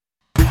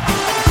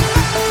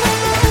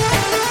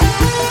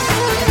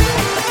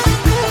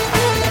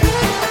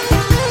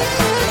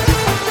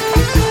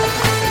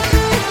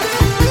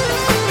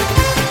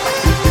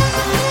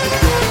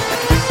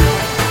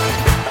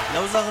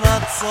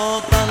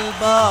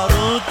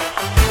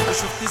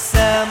وشفت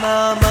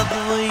السما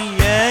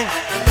مضوية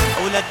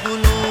ولاد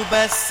قلوب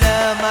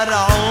السما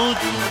رعود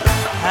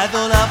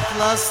هذول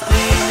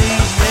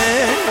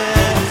فلسطينيين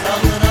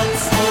ثغرة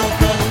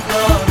صوت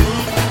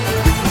البارود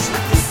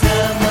وشفت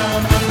السما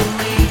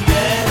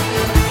مضوية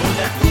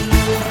ولاد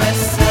قلوب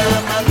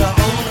السما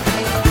رعود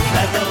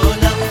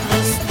هذول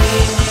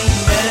فلسطينيين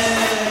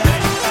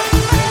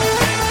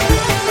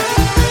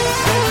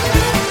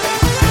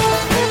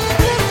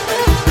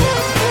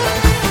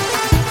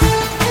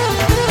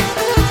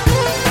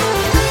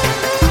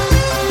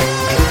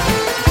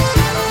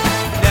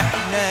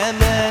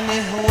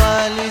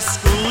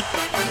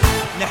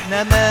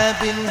نحنا ما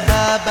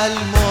بنهاب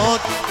الموت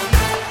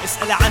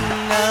اسأل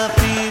عنا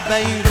في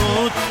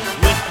بيروت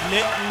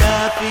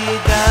وخلقنا في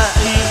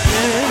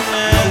دقيقة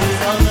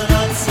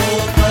ثغرة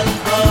صوت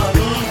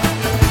البارود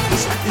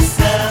وشفت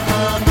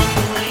السما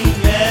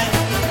مضوية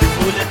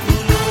ولاد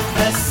قلوب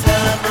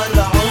السما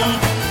رعود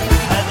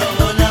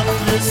هذول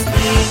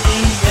فلسطينيين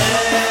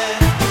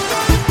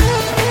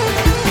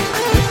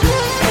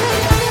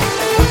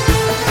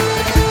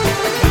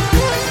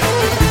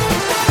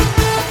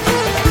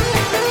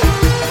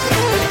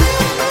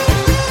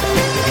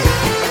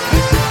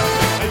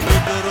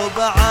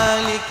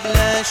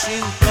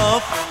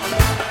نخاف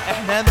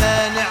احنا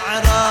ما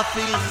نعرف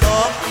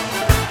الخوف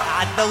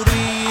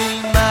عالدوري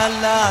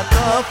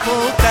الملاطف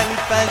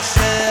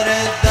وتنفجر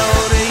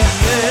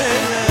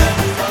الدورية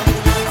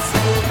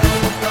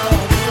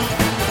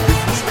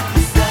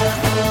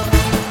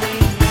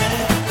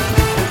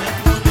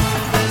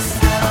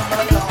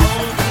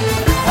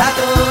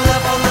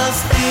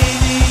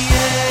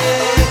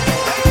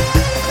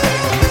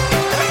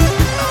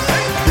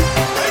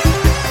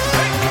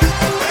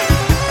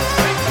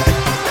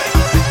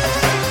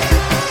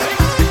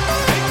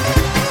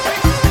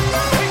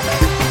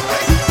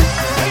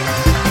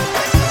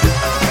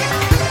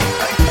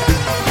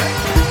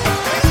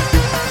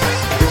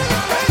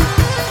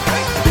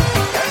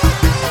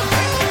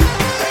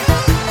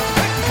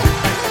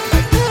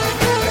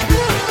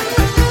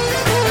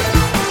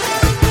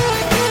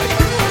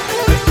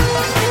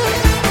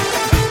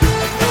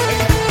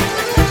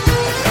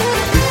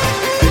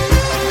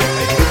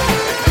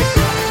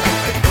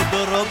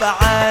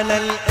على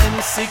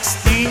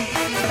الM16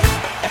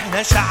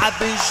 احنا شعب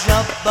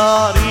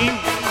الجبارين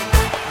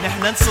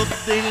نحنا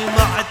نصد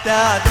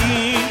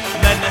المعتادين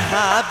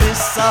منهاب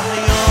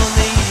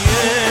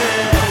الصهيونية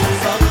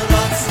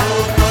ثغرة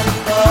صوت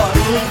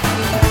البارود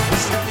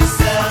وشفت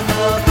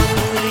السما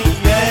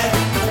مضوية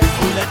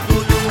ولاد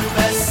قلوب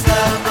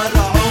السما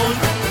رعود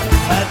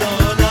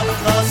هذول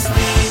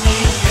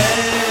فلسطينيين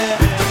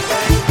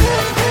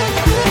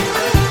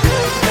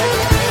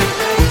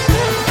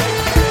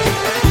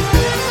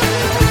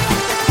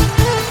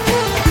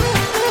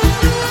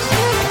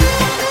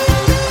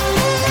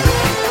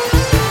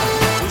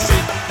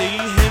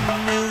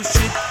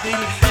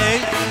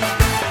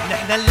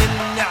نحنا اللي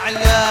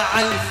بنعلى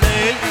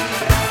عالخيل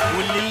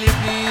واللي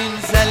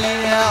بينزل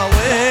يا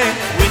ويل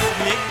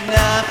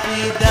وخلقنا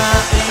في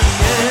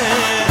دقيقة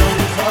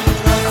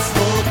ثغرة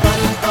صوت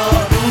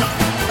البارود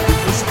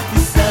وشفت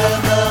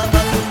السما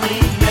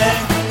مضوية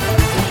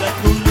ولاد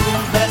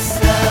قلوب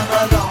السما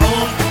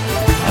رعود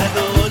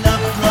هذول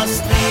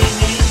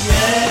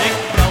فلسطينيين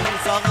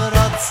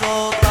ثغرة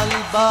صوت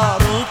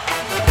البارود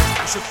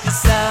وشفت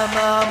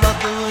السما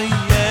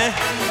مضوية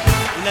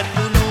ولاد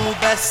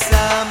قلوب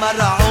السما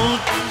رعود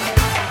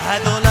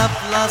هذول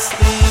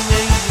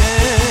فلسطينيين